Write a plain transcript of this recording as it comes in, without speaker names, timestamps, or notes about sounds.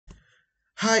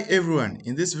Hi everyone,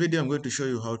 in this video I'm going to show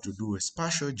you how to do a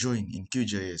spatial join in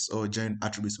QGIS or join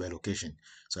attributes by location.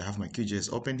 So I have my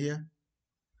QGIS opened here.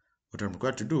 What I'm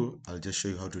required to do, I'll just show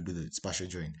you how to do the spatial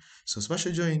join. So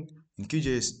spatial join in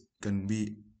QGIS can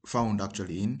be found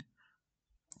actually in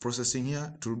processing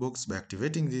here, toolbox. By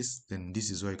activating this, then this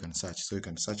is where you can search. So you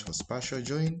can search for spatial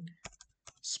join,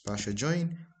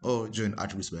 or join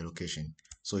attributes by location.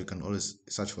 So you can always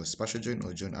search for spatial join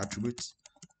or join attributes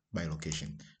by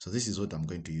location. So this is what I'm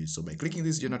going to use. So by clicking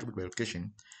this join attribute by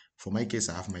location, for my case,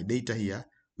 I have my data here,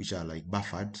 which are like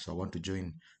buffered. So I want to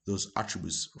join those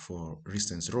attributes, for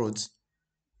instance, roads,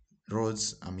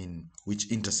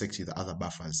 which intersect with the other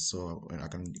buffers. So I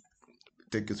can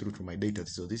take you through to my data.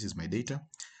 So this is my data.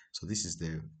 So this is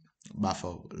the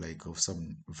buffer like of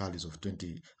some values of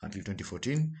 20 until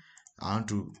 2014. I want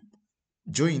to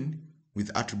join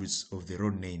with attributes of the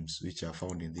road names which are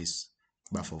found in this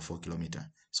buffer of 4 kilometer.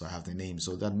 So I have the name.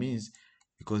 So that means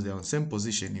because they're on same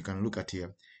position, you can look at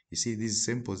here. You see this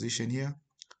same position here.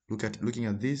 Looking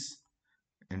at this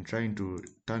and trying to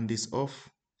turn this off.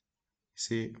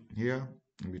 See here,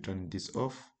 we turn this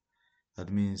off. That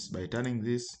means by turning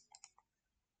this,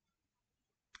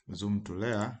 zoom to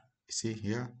layer. You see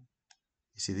here.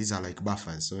 You see these are like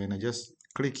buffers. So when I just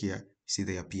click here, you see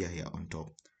they appear here on top.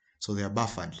 So they are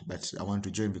buffered, but I want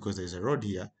to join because there's a road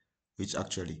here, which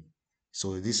actually,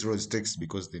 so this road is text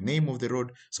because the name of the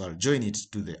road, so I'll join it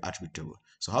to the attribute table.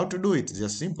 So how to do it is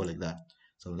just simple like that.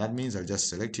 So that means I'll just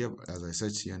select here, as I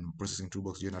search here in processing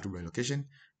toolbox, join attribute by location.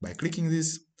 By clicking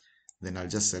this, then I'll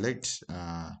just select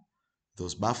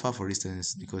those buffer, for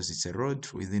instance, because it's a road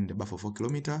within the buffer 4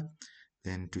 kilometer,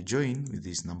 then to join with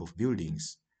this number of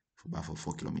buildings for buffer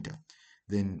 4 kilometer.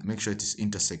 Then make sure it is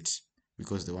intersect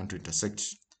because they want to intersect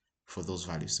for those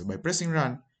values. So by pressing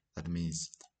run, that means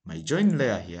my join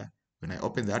layer here, when I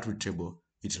open the attribute table,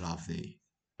 it will have the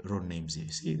road names here.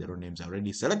 You see the road names are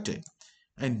already selected,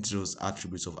 and those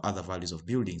attributes of other values of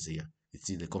buildings here. You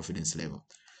see the confidence level.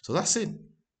 So that's it.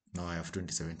 Now I have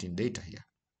 2017 data here.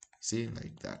 See,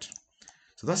 like that.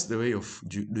 So that's the way of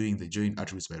doing the join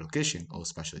attributes by location or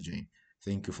spatial join.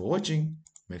 Thank you for watching.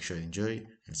 Make sure you enjoy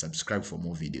and subscribe for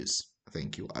more videos.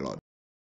 Thank you a lot.